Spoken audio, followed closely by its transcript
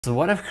So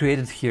what I've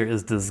created here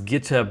is this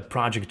GitHub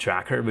project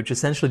tracker, which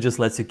essentially just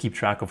lets you keep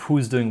track of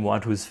who's doing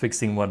what, who's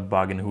fixing what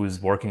bug, and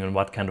who's working on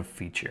what kind of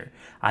feature.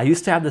 I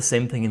used to have the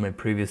same thing in my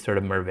previous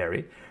startup,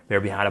 Murvery,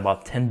 where we had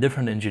about 10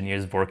 different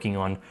engineers working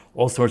on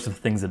all sorts of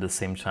things at the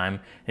same time.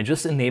 It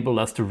just enabled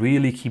us to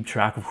really keep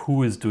track of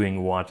who is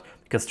doing what,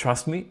 because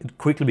trust me, it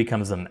quickly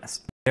becomes a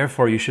mess.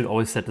 Therefore, you should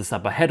always set this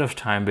up ahead of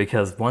time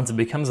because once it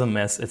becomes a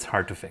mess, it's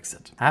hard to fix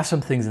it. I have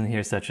some things in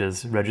here such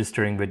as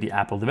registering with the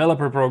Apple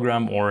developer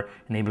program or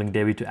enabling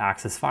Debbie to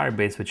access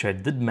Firebase, which I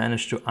did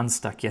manage to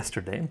unstuck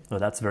yesterday. So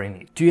that's very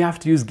neat. Do you have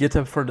to use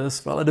GitHub for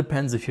this? Well, it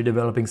depends. If you're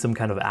developing some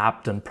kind of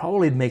app, then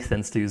probably it makes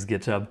sense to use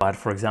GitHub. But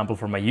for example,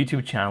 for my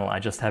YouTube channel, I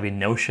just have a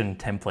Notion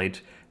template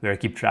where I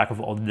keep track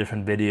of all the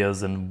different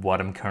videos and what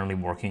I'm currently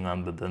working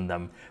on within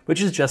them, which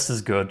is just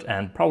as good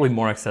and probably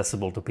more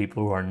accessible to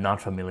people who are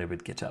not familiar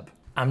with GitHub.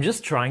 I'm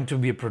just trying to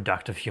be a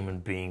productive human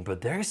being,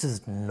 but there's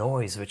this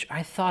noise which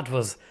I thought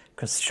was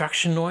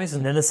construction noise,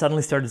 and then it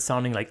suddenly started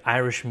sounding like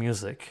Irish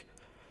music.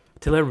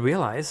 Till I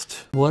realized,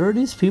 what are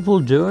these people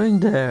doing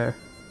there?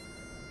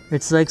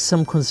 It's like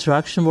some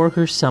construction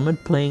workers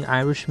summit playing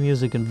Irish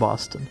music in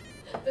Boston.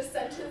 The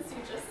sentence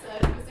you just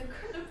said was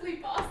incredibly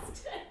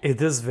Boston.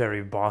 It is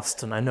very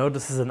Boston. I know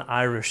this is an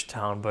Irish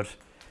town, but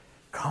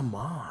come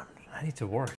on, I need to work.